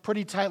on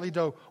pretty tightly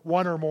to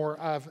one or more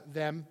of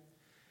them.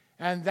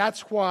 And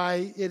that's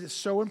why it is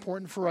so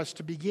important for us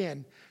to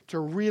begin to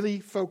really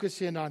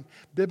focus in on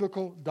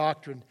biblical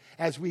doctrine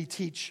as we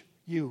teach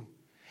you.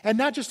 And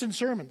not just in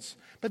sermons.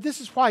 But this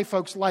is why,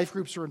 folks, life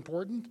groups are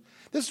important.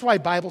 This is why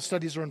Bible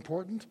studies are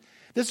important.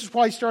 This is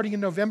why, starting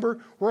in November,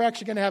 we're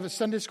actually going to have a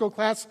Sunday school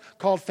class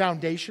called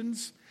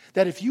Foundations.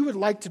 That if you would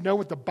like to know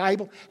what the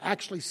Bible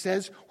actually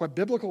says, what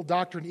biblical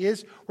doctrine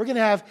is, we're going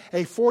to have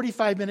a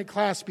 45-minute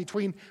class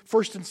between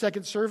first and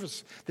second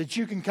service that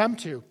you can come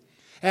to.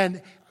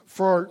 And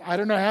for I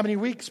don't know how many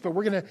weeks, but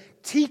we're going to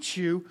teach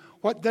you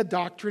what the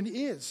doctrine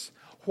is.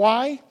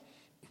 Why?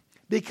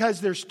 Because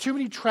there's too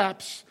many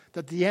traps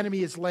that the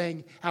enemy is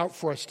laying out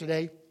for us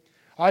today.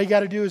 All you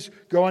got to do is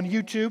go on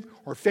YouTube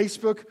or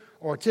Facebook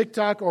or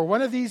TikTok or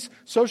one of these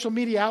social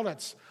media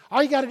outlets.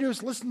 All you got to do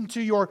is listen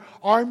to your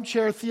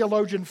armchair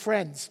theologian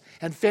friends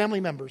and family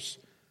members,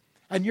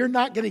 and you're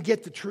not going to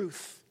get the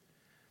truth.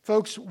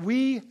 Folks,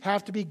 we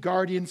have to be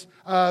guardians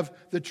of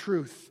the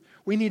truth.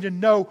 We need to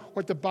know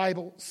what the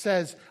Bible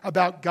says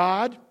about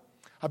God,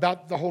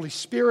 about the Holy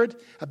Spirit,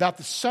 about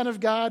the Son of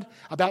God,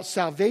 about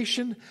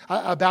salvation,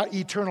 about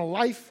eternal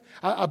life,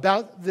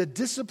 about the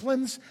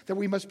disciplines that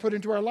we must put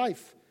into our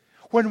life.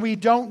 When we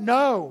don't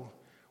know,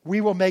 we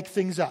will make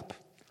things up.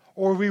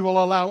 or we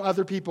will allow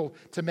other people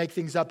to make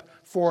things up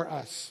for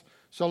us.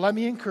 So let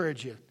me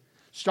encourage you.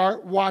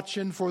 Start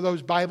watching for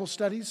those Bible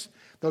studies,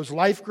 those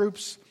life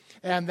groups,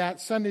 and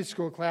that Sunday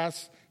school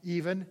class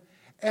even,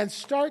 and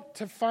start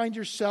to find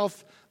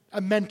yourself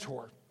a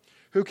mentor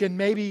who can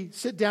maybe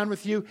sit down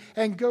with you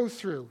and go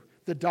through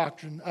the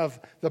doctrine of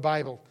the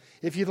Bible.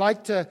 If you'd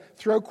like to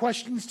throw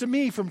questions to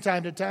me from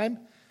time to time,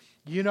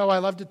 you know I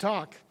love to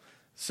talk.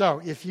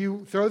 So if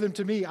you throw them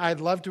to me,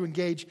 I'd love to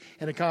engage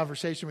in a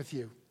conversation with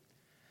you.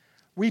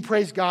 We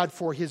praise God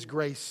for His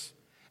grace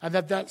and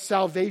that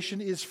salvation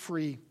is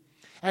free.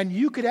 And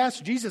you could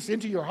ask Jesus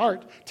into your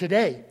heart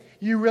today.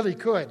 You really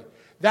could.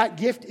 That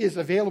gift is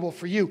available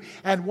for you.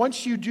 And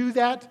once you do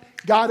that,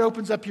 God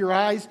opens up your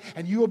eyes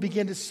and you will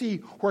begin to see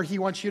where He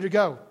wants you to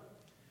go.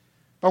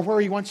 But where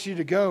He wants you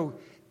to go,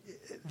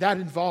 that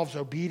involves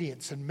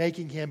obedience and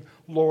making Him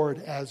Lord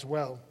as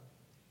well.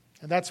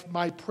 And that's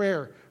my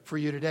prayer for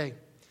you today.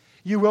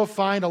 You will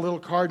find a little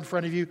card in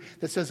front of you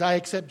that says, I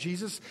accept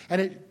Jesus.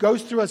 And it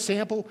goes through a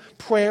sample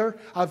prayer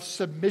of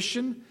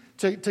submission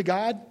to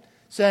God,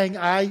 saying,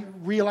 I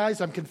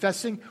realize, I'm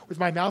confessing with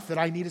my mouth that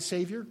I need a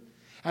Savior.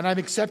 And I'm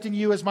accepting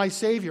you as my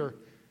Savior.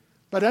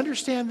 But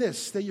understand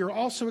this, that you're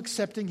also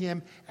accepting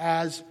Him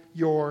as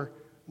your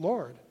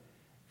Lord.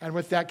 And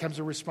with that comes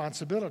a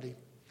responsibility.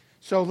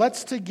 So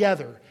let's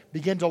together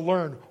begin to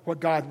learn what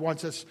God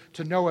wants us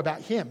to know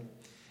about Him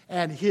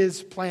and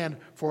His plan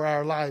for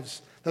our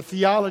lives. The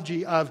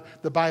theology of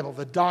the Bible,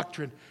 the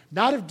doctrine,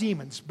 not of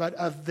demons, but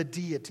of the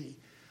deity.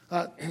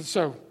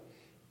 So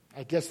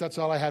I guess that's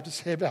all I have to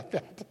say about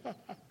that.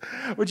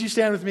 Would you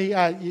stand with me?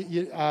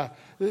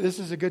 This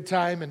is a good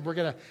time, and we're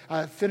going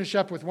to finish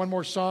up with one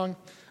more song.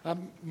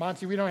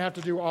 Monty, we don't have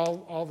to do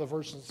all the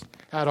verses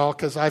at all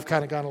because I've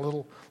kind of gone a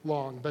little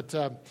long. But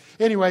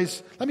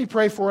anyways, let me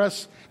pray for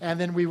us, and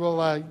then we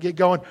will get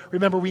going.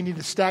 Remember, we need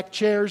to stack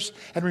chairs,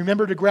 and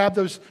remember to grab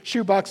those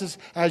shoe boxes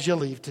as you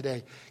leave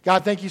today.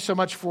 God, thank you so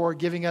much for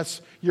giving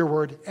us your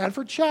word and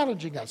for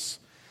challenging us.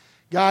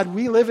 God,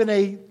 we live in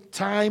a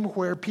time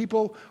where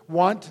people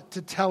want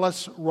to tell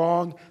us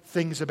wrong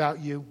things about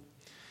you.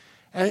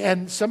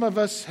 And some of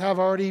us have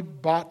already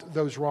bought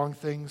those wrong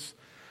things.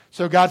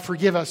 So God,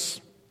 forgive us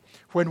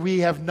when we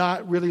have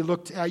not really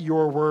looked at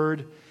your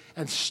word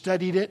and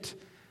studied it,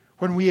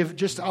 when we have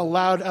just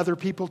allowed other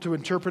people to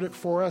interpret it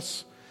for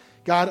us.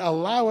 God,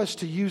 allow us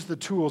to use the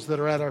tools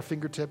that are at our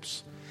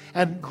fingertips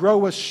and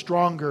grow us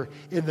stronger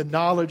in the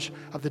knowledge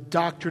of the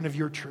doctrine of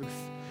your truth,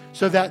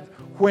 so that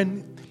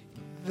when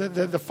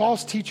the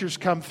false teachers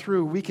come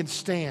through, we can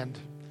stand.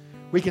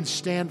 We can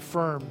stand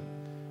firm.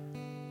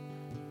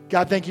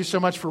 God, thank you so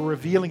much for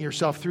revealing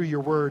yourself through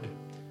your word.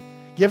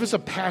 Give us a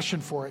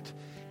passion for it.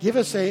 Give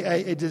us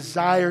a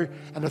desire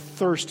and a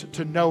thirst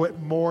to know it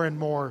more and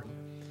more.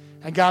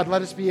 And God,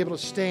 let us be able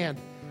to stand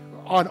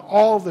on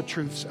all the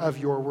truths of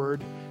your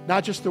word,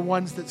 not just the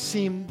ones that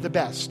seem the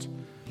best.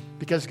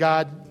 Because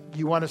God,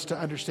 you want us to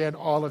understand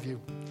all of you.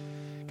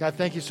 God,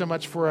 thank you so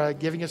much for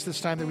giving us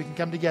this time that we can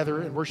come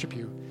together and worship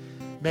you.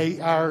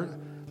 May our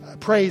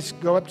praise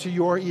go up to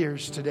your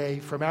ears today,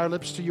 from our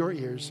lips to your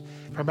ears,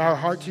 from our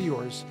heart to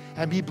yours,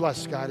 and be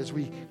blessed, God, as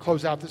we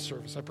close out this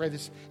service. I pray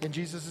this in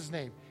Jesus'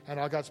 name, and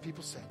all God's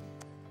people say.